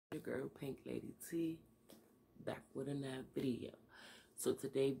Pink Lady T, back with another video. So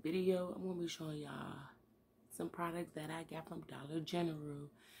today's video, I'm going to be showing y'all some products that I got from Dollar General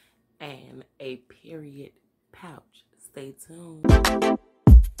and a period pouch. Stay tuned.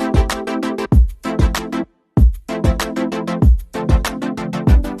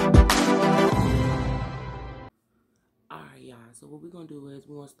 Alright y'all, so what we're going to do is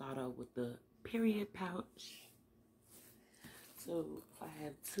we're going to start off with the period pouch. So I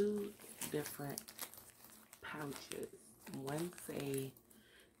have two different pouches.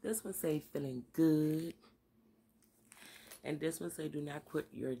 This one say feeling good, and this one say do not quit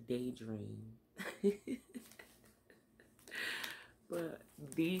your daydream. But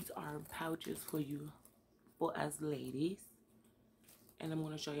these are pouches for us ladies, and I'm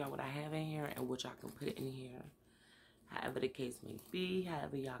going to show y'all what I have in here and what y'all can put in here, however the case may be,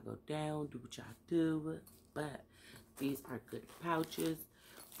 however y'all go down, do what y'all do. But these are good pouches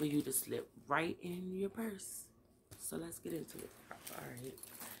for you to slip right in your purse. So let's get into it. Alright.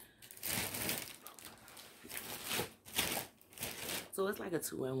 So it's like a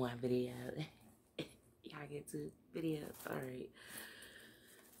 2-in-1 video. Y'all get two videos. Alright.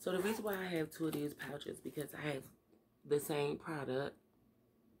 So the reason why I have two of these pouches because I have the same product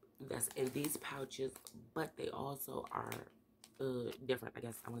that's in these pouches, but they also are different. I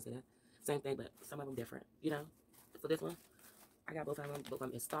guess I want to say that. Same thing, but some of them different, you know? For this one, I got both of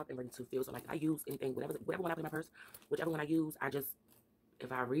them in stock and ready to fill. So like I use anything, whatever one I put in my purse, whichever one I use, I just,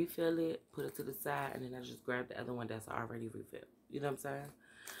 if I refill it, put it to the side, and then I just grab the other one that's already refilled. You know what I'm saying?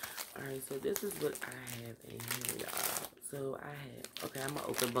 Alright, so this is what I have in here, y'all. So I have, okay, I'm gonna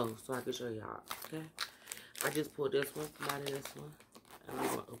open both so I can show y'all, okay? I just pulled this one from out of this one, and I'm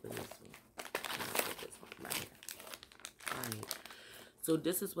gonna open this one. I'm gonna put this one from out here. Alright, so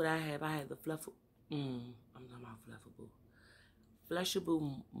this is what I have. I have the Fluffable, I'm talking about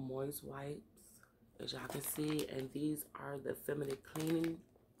Flushable Moist Wipes, as y'all can see, and these are the feminine cleaning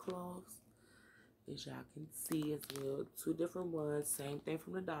cloths, as y'all can see as well. Two different ones, same thing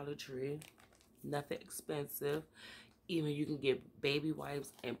from the Dollar Tree, nothing expensive. Even you can get baby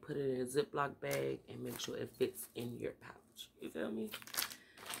wipes and put it in a Ziploc bag and make sure it fits in your pouch. You feel me?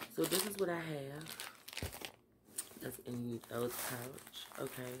 So this is what I have that's in those pouch.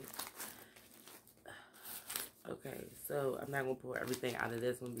 Okay, so I'm not going to pour everything out of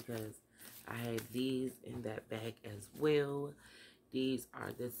this one because I have these in that bag as well. These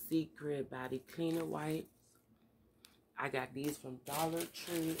are the Secret Body Cleaner Wipes. I got these from Dollar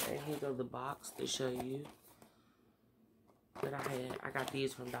Tree, and here goes the box to show you that I got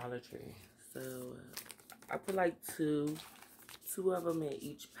these from Dollar Tree. So I put like two of them in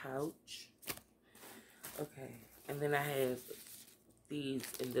each pouch. Okay, and then I have these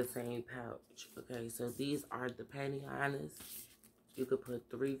in the same pouch. Okay, so these are the panty liners. You could put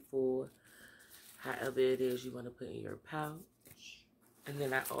 3, 4, however it is you want to put in your pouch. And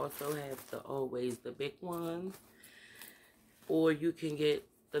then I also have the big ones, or you can get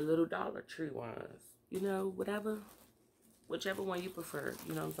the little Dollar Tree ones. You know, whichever one you prefer.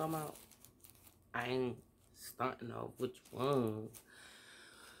 You know what I'm talking about? I ain't stunting off which one.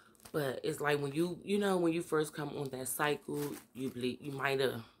 But it's like when when you first come on that cycle, you might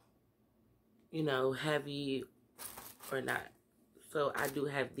have, heavy or not. So I do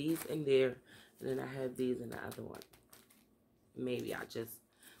have these in there, and then I have these in the other one. Maybe I just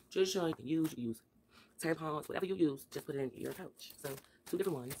showing you use tampons, whatever you use, just put it in your pouch. So two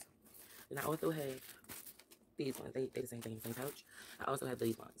different ones. And I also have these ones. They the same thing, same pouch. I also have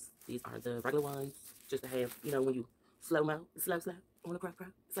these ones. These are the regular ones, just to have, when you slow on the crap,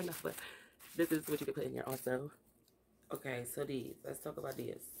 it's enough. But this is what you can put in here also. Okay, so let's talk about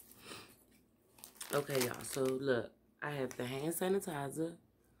this. Okay, y'all, so look, I have the hand sanitizer,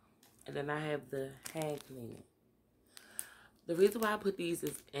 and then I have the hand cleaner. The reason why I put these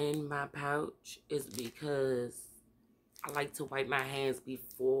in my pouch is because I like to wipe my hands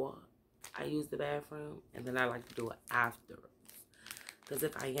before I use the bathroom, and then I like to do it afterwards. Because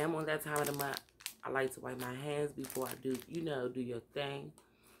if I am on that time of the month, I like to wipe my hands before I do, do your thing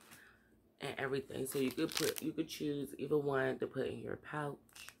and everything. So you could choose either one to put in your pouch.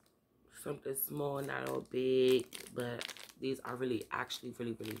 Something small, not all big, but these are actually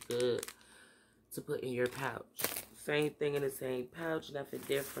really good to put in your pouch. Same thing in the same pouch, nothing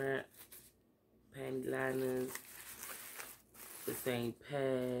different. Panty liners, the same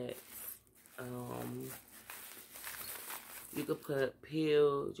pads. You could put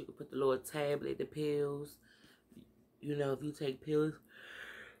pills. You could put the little tablet, the pills. If you take pills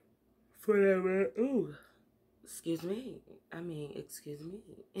for that, excuse me.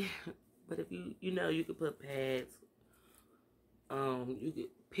 But if you could put pads. You could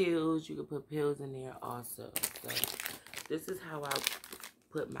pills. You can put pills in there also. So this is how I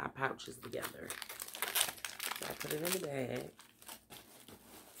put my pouches together. So I put it in the bag.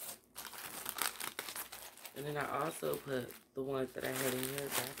 And then I also put the ones that I had in here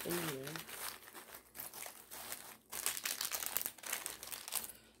back in here.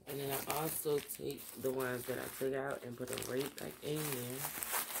 And then I also take the ones that I took out and put them right back in here.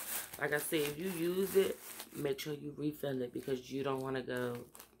 Like I said, if you use it, make sure you refill it because you don't want to go,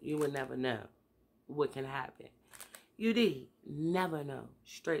 you would never know what can happen. You did. Never know.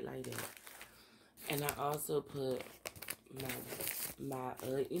 Straight like that. And I also put my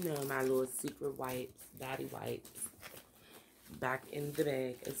my little secret wipes, body wipes, back in the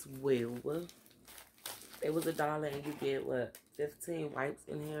bag as well. It was $1 and you get, what, 15 wipes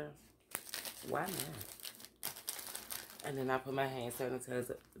in here? Why not? And then I put my hand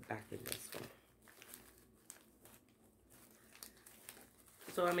sanitizer back in this one.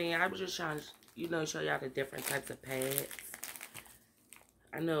 So, I mean, I was just trying to, show y'all the different types of pads.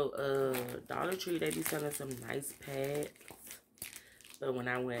 I know, Dollar Tree, they be selling some nice pads. But when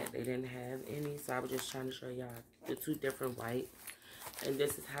I went, they didn't have any. So, I was just trying to show y'all the 2 different wipes. And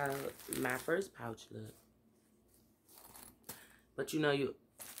this is how my first pouch looked. But, this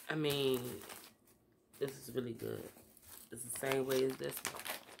is really good. It's the same way as this one.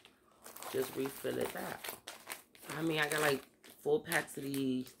 Just refill it back. I got like 4 packs of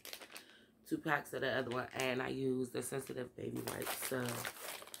these, 2 packs of the other one, and I use the sensitive baby wipes. So,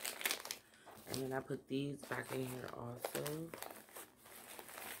 and then I put these back in here also.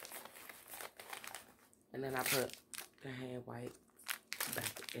 And then I put the hand wipes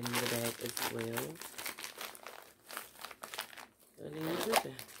back in the bag as well. And then you're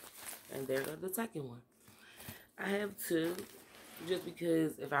good. And there goes the second one. I have 2, just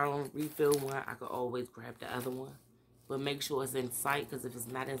because if I don't refill one, I could always grab the other one. But make sure it's in sight, because if it's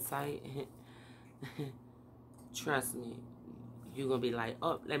not in sight, trust me, you're going to be like,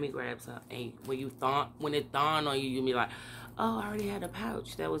 oh, let me grab some. And when it dawned on you, you'll be like, oh, I already had a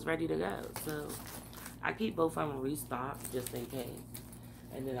pouch that was ready to go. So I keep both of them restocked just in case.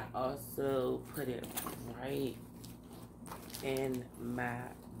 And then I also put it right in my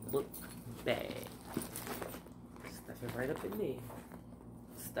book bag. Stuff it right up in there.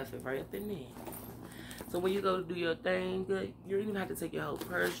 Stuff it right up in there. So when you go to do your thing, you don't even have to take your whole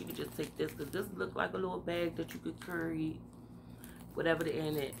purse. You can just take this, because this looks like a little bag that you could carry whatever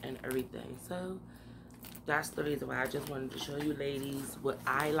in it and everything. So that's the reason why I just wanted to show you ladies what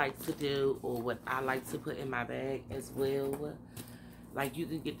I like to do, or what I like to put in my bag as well. Like, you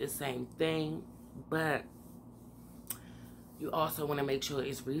can get the same thing, but you also want to make sure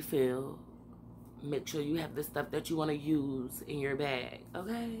it's refilled. Make sure you have the stuff that you want to use in your bag,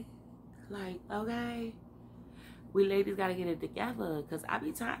 okay? Like, okay? We ladies got to get it together, because I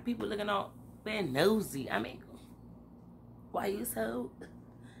be tired of people looking all being nosy. Why you so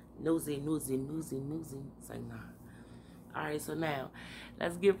nosy? It's like, nah. Alright, so now,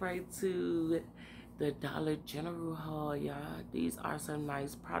 let's get right to the Dollar General haul, y'all. These are some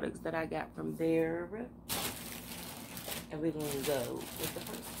nice products that I got from there. And we're going to go with the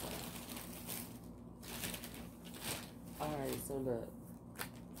first one. Alright, so look.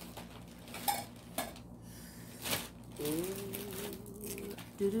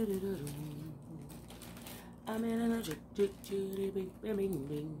 I'm in an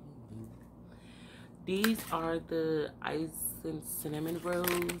These are the ice and cinnamon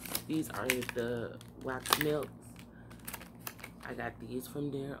rolls. These are the wax milks. I got these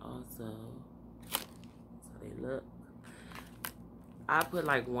from there also. So they look. I put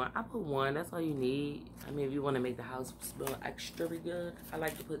like one. I put one. That's all you need. If you want to make the house smell extra good, I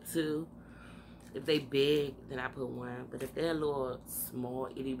like to put 2. If they big, then I put 1. But if they're a little small,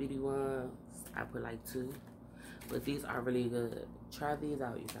 itty bitty ones, I put like 2. But these are really good. Try these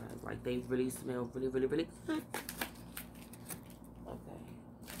out, you guys. Like, they really smell really, really, really good. Okay.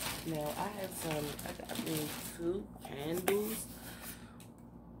 Now, I got 2 candles.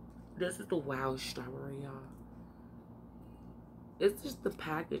 This is the Wild Strawberry, y'all. It's just the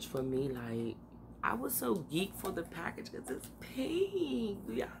package for me. Like, I was so geek for the package because it's pink.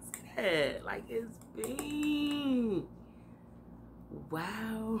 Do y'all see that? Like, it's pink.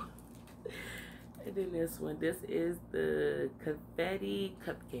 Wow. And then this one. This is the confetti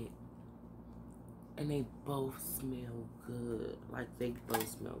cupcake. And they both smell good. Like, they both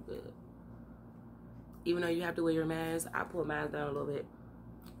smell good. Even though you have to wear your mask, I pull mine down a little bit.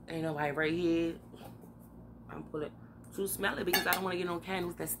 Ain't nobody right here. I'm pulling to smell it because I don't want to get no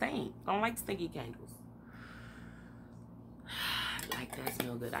candles that stink. I don't like stinky candles. Like, that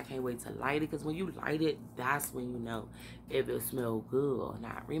smell good. I can't wait to light it, because when you light it, that's when you know if it smells good or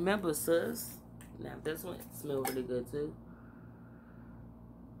not. Remember, sis, now this one smells really good too.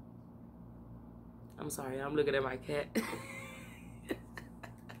 I'm sorry, I'm looking at my cat.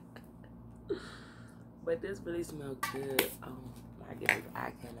 But this really smells good. Oh my goodness,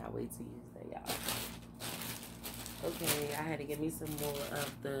 I cannot wait to use that, y'all. Okay, I had to get me some more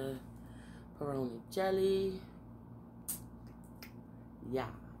of the pepperoni jelly. Yeah.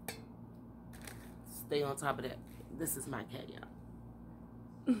 Stay on top of that. This is my cat, y'all.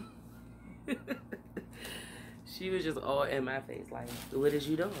 She was just all in my face, like, what is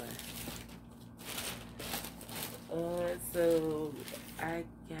you doing? So I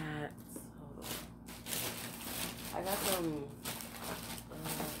got, hold on. I got some,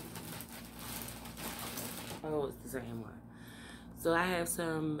 oh, it's the same one. So I have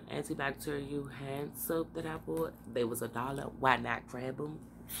some antibacterial hand soap that I bought. They was $1. Why not grab them?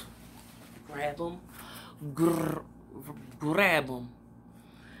 Grab them. Grab them.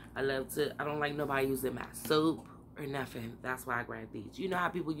 I don't like nobody using my soap or nothing. That's why I grabbed these. You know how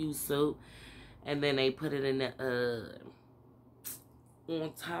people use soap and then they put it in the,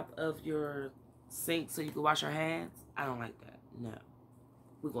 on top of your sink so you can wash your hands? I don't like that. No.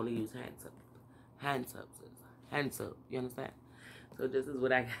 We're going to use hand soap. Hand soap, sis. Hand soap. You understand? So this is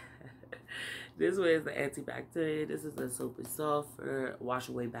what I got. This one is the antibacterial. This is the soap and sulfur, wash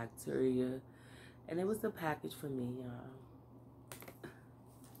away bacteria. And it was the package for me, y'all.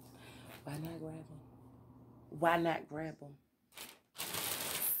 Why not grab them? Why not grab them?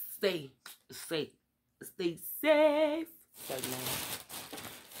 Stay safe. Stay safe. So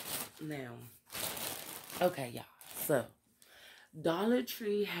now, okay, y'all. So, Dollar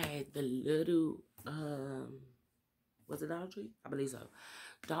Tree had the little, was it Dollar Tree? I believe so.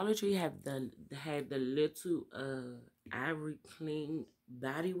 Dollar Tree had the little Ivory Clean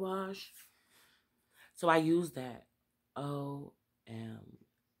body wash. So I used that. OMG,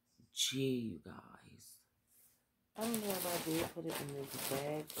 you guys. I don't know if I did put it in the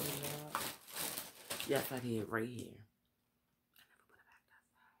bag or not. Yes, I did, right here.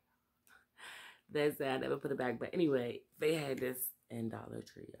 That's it, I never put it back. But anyway, they had this in Dollar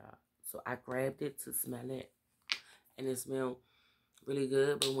Tree, y'all. So I grabbed it to smell it. And it smelled really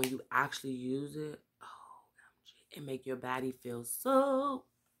good. But when you actually use it, OMG, it make your body feel so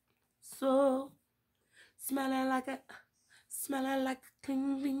smelling like a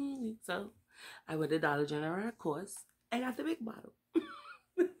clean. So I went to Dollar General, of course, and got the big bottle.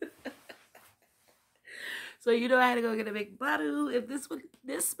 So you know I had to go get a big bottle. If this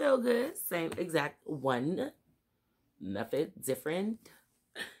smell good, same exact one. Nothing different.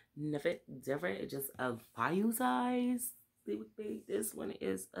 Nothing different. It's just a vial size. This one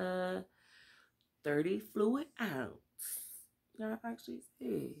is 30 fluid ounce. Y'all actually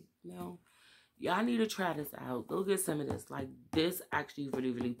see. Now, y'all need to try this out. Go get some of this. Like, this actually really,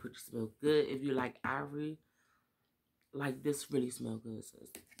 really smell good. If you like ivory, like, this really smell good,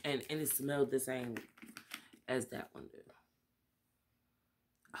 sis. And it smelled the same as that one did.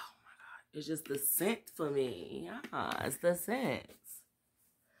 Oh my God. It's just the scent for me. Yeah, it's the scent.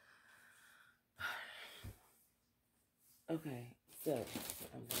 Okay, so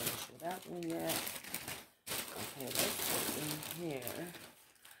I'm gonna show that one yet. Okay, let's put in here.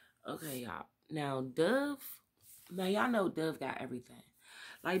 Okay, y'all. Now Dove. Now y'all know Dove got everything.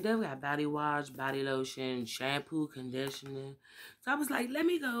 Like, Dove got body wash, body lotion, shampoo, conditioner. So I was like, let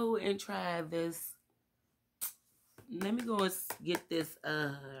me go and try this. Let me go and get this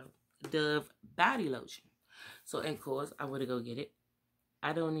Dove body lotion. So, of course, I would go get it.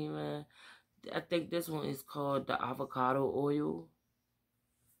 I think this one is called the avocado oil.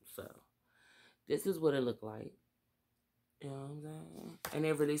 So, this is what it looked like. You know what I'm saying? And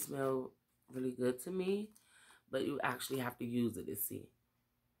it really smelled really good to me. But you actually have to use it to see.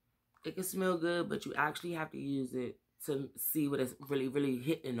 It can smell good, but you actually have to use it to see what it's really, really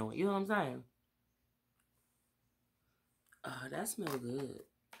hitting on. You know what I'm saying? Oh, that smells good.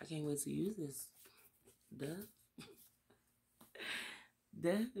 I can't wait to use this. Duh.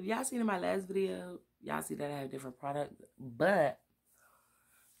 Duh. If y'all seen in my last video, y'all see that I have different products. But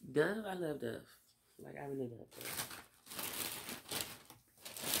Dove, I love Dove. Like, I really love Dove.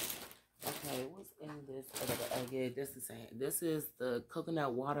 Okay, what's in this? Oh yeah, this is the same. This is the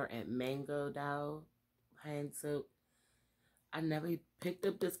coconut water and mango dow hand soap. I never picked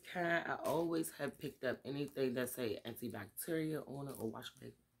up this kind. I always have picked up anything that say antibacterial on it or wash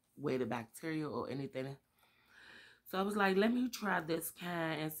away the bacteria or anything. So I was like, let me try this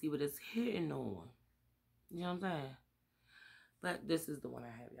kind and see what it's hitting on. You know what I'm saying? But this is the one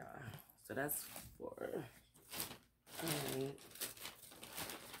I have, y'all. So that's for, alright.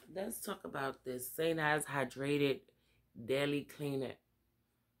 let's talk about this St. Ives Hydrated Daily Cleaner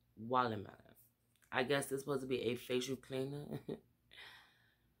Watermelon. I guess it's supposed to be a facial cleaner.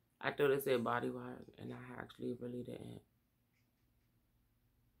 I thought it said body wash, and I actually really didn't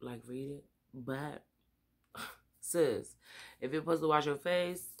like read it. But sis, if you're supposed to wash your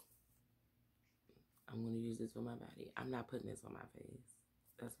face, I'm gonna use this for my body. I'm not putting this on my face.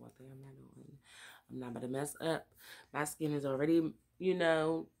 That's one thing I'm not doing. I'm not about to mess up. My skin is already, you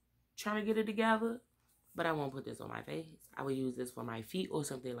know, trying to get it together. But I won't put this on my face. I will use this for my feet or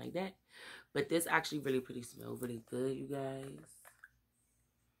something like that. But this actually really smells really good, you guys.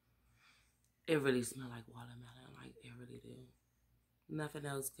 It really smells like watermelon. Like, it really do. Nothing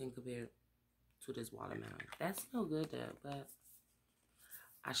else can compare to this watermelon. That smells good though, but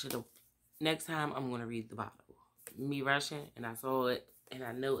I should have. Next time, I'm going to read the bottle. Me rushing, and I saw it, and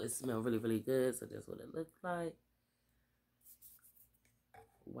I know it smelled really good, so that's what it looks like.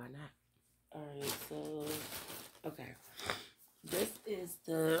 Why not? Alright, so, okay. This is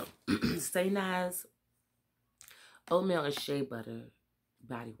the St. Ives Oatmeal and Shea Butter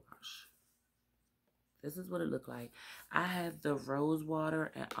Body Wash. This is what it looked like. I have the rose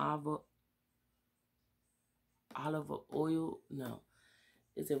water and olive oil. No.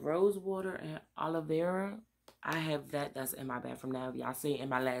 Is it rose water and aloe vera? I have that. That's in my bathroom now. Y'all seen in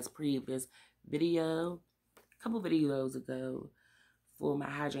my last previous video, a couple videos ago, for my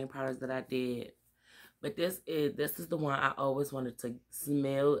hygiene products that I did. But this is the one I always wanted to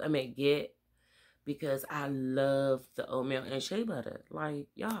get, because I love the oatmeal and shea butter. Like,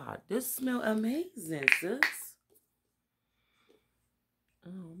 y'all, this smell amazing, sis.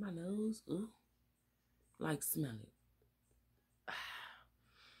 Oh, my nose. Ooh. Like, smell it.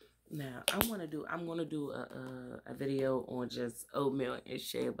 Now, I'm gonna do a video on just oatmeal and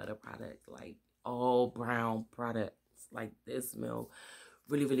shea butter products, like all brown products. Like, this smell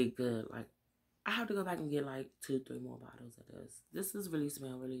really good. Like, I have to go back and get like 2-3 more bottles of this. This is really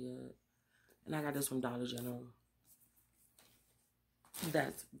smell really good, and I got this from Dollar General.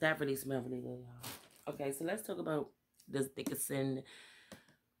 That really smells really good, y'all. Okay, so let's talk about this Dickinson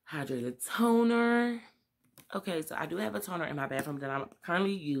hydrated toner. Okay, so I do have a toner in my bathroom that I'm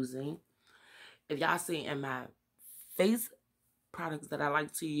currently using. If y'all see in my face products that I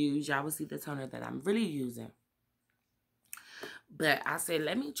like to use, y'all will see the toner that I'm really using. But I said,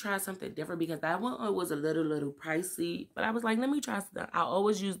 let me try something different, because that one was a little pricey. But I was like, let me try something. I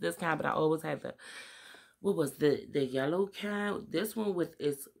always use this kind, but I always have the, what was the yellow kind? This one with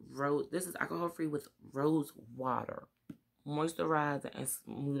its rose. This is alcohol free with rose water, moisturizer and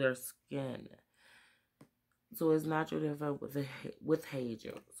smoother skin. So it's natural with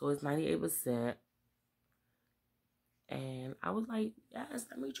Hygiene. So it's 98%. And I was like, yes,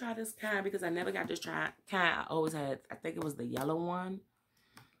 let me try this kind, because I never got this kind. I always had, I think it was the yellow one.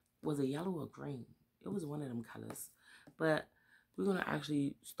 Was it yellow or green? It was one of them colors. But we're going to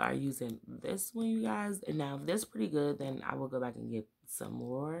actually start using this one, you guys. And now if this is pretty good, then I will go back and get some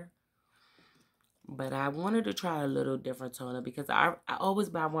more. But I wanted to try a little different toner, because I always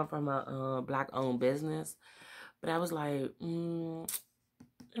buy one from a black-owned business. But I was like,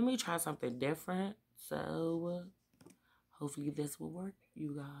 let me try something different. So, hopefully this will work,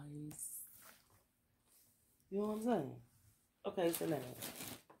 you guys. You know what I'm saying? Okay, so now.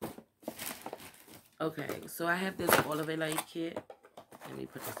 Okay, so I have this olive oil kit. Let me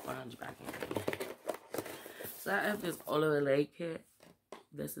put the sponge back in. So I have this olive oil kit.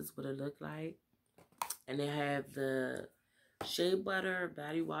 This is what it looked like. And they have the shea butter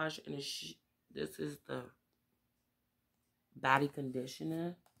body wash, and this is the body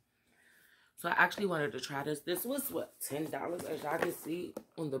conditioner. So I actually wanted to try this. This was, what, $10, as y'all can see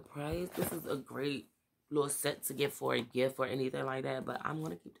on the price. This is a great little set to get for a gift or anything like that. But I'm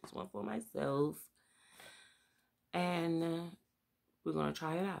going to keep this one for myself. And we're going to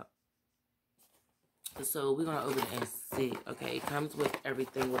try it out. So we're going to open it and see. Okay, it comes with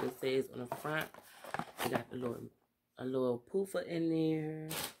everything, what it says on the front. You got a little poofer in there.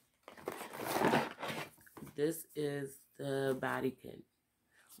 This is the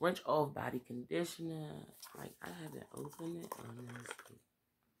rinse off body conditioner. Like, I haven't opened it, honestly.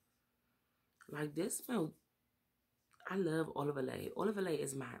 Like, this smells. I love olive oil. Olive oil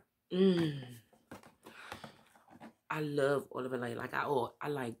is my. I love olive oil. Like, I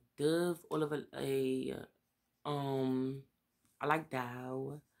like Dove olive oil. I like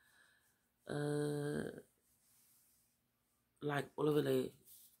Dow. Like olive oil.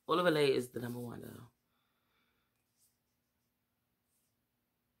 Olive oil is the number one though.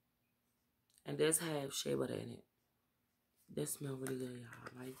 And this have shea butter in it. This smell really good,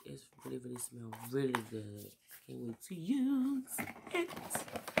 y'all. Like, it's really smell really good. I can't wait to use it.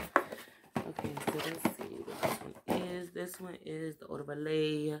 Okay, so let's see what this one is. This one is the Eau de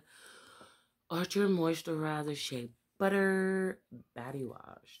Ballet Ultra Moisturizer Shea Butter Body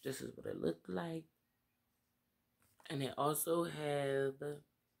Wash. This is what it looked like. And it also have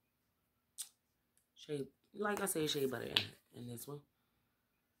shea, like I say, shea butter in this one.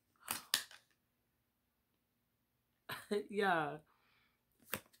 Yeah,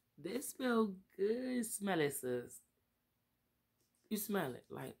 this smell good. Smell it, sis. You smell it,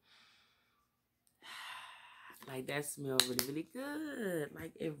 like that smell really, really good.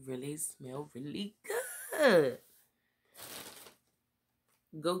 Like it really smell really good.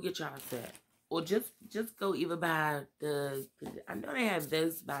 Go get y'all set. Or just go either buy the, I know they have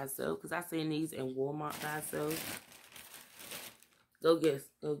this by itself, because I seen these in Walmart by itself. Go get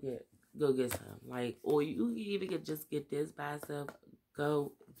some. Like, or you can even just get this by itself.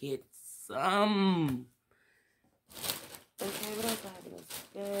 Go get some. Okay, what else I have in this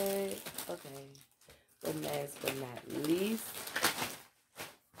bag? Okay. The last but not least,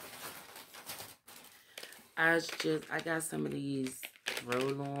 I got some of these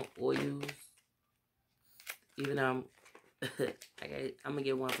roll-on oils. Even though I'm gonna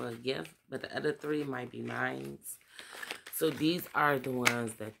get one for a gift, but the other three might be mine. So these are the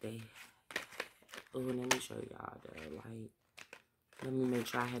ones that they. Oh, let me show y'all the like. Let me make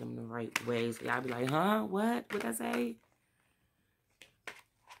sure I had them the right way. So y'all be like, huh? What? What'd I say?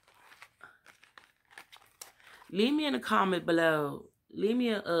 Leave me in a comment below. Leave me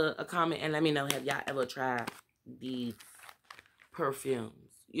a comment and let me know, have y'all ever tried these perfumes?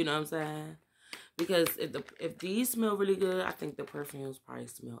 You know what I'm saying? Because if these smell really good, I think the perfumes probably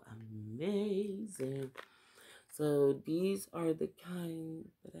smell amazing. So these are the kind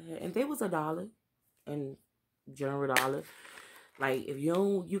that I had. And they was $1 and general dollar. Like, if you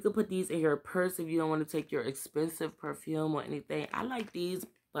don't, you can put these in your purse if you don't want to take your expensive perfume or anything. I like these,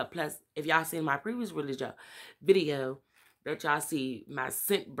 but plus, if y'all seen my previous video that y'all see my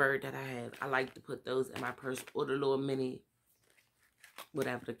scent bird that I have, I like to put those in my purse or the little mini,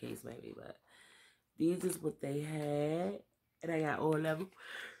 whatever the case may be. But these is what they had, and I got all of them.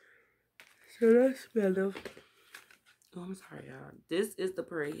 So let's smell them. Oh, I'm sorry, y'all. This is the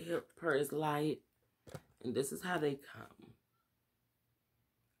Purse Light, and this is how they come.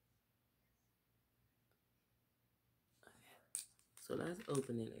 So let's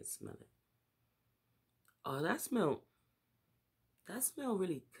open it and smell it. Oh, that smell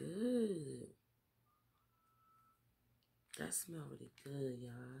really good. That smell really good,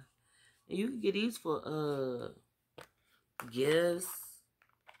 y'all. And you can get these for gifts,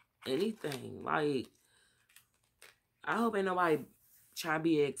 anything. Like, I hope ain't nobody try to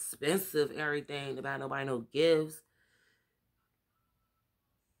be expensive everything to buy nobody no gifts.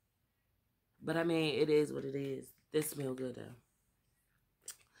 But I mean, it is what it is. This smell good though.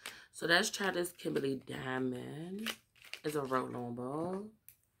 So let's try this Kimberly Diamond. It's a roll-on ball.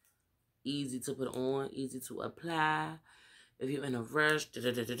 Easy to put on, easy to apply. If you're in a rush, you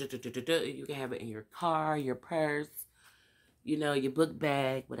can have it in your car, your purse, you know, your book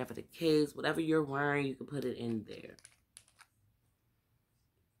bag, whatever the case, whatever you're wearing, you can put it in there.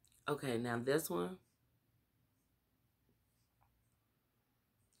 Okay, now this one.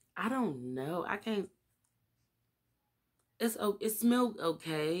 I don't know. I can't. It smells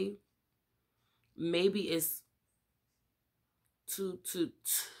okay. Maybe it's too.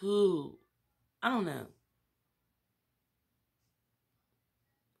 I don't know.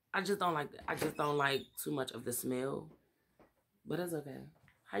 I just don't like that. I just don't like too much of the smell. But it's okay.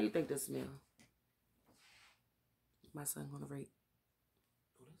 How you think this smell? My son gonna rate.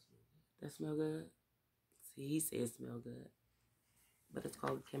 That smell good? See, he said it smell good. But it's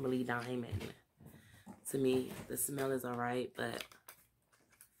called Kimberly Diamond. To me, the smell is alright, but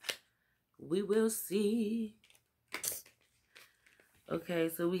we will see. Okay,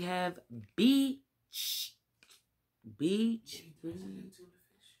 so we have Beach. Beach. It's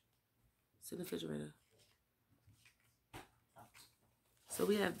in the refrigerator. So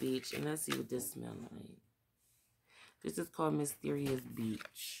we have Beach, and let's see what this smells like. This is called Mysterious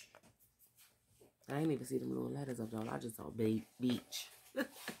Beach. I didn't even see them little letters up, y'all. I just saw Beach.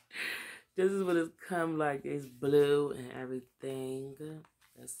 This is what it's come like. It's blue and everything.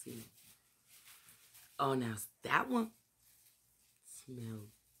 Let's see. Oh, now that one smells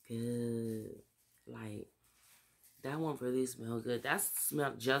good. Like, that one really smells good. That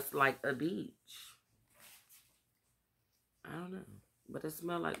smells just like a beach. I don't know. But it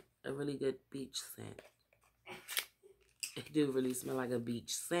smells like a really good beach scent. It do really smell like a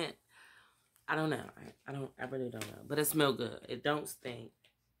beach scent. I don't know. I really don't know. But it smells good. It don't stink.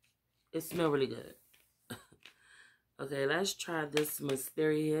 It smells really good. Okay, let's try this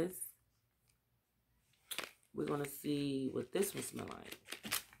Mysterious. we're going to see what this one smells like.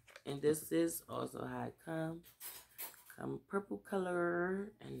 And this is also how it comes. Come purple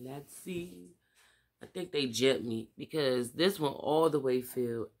color. And let's see. I think they jet me because this one all the way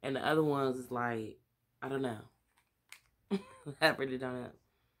filled. And the other ones is like, I don't know. I really don't know.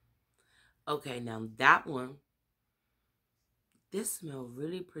 Okay, now that one. This smells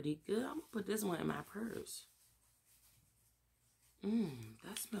really pretty good. I'm going to put this one in my purse.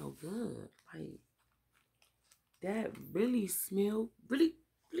 That smells good. Like, that really smells really,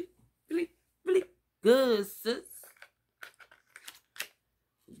 really, really, really good, sis.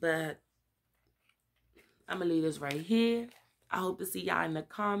 But I'm going to leave this right here. I hope to see y'all in the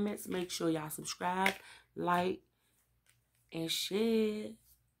comments. Make sure y'all subscribe, like, and share.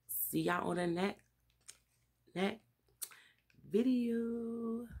 See y'all on the next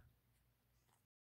video.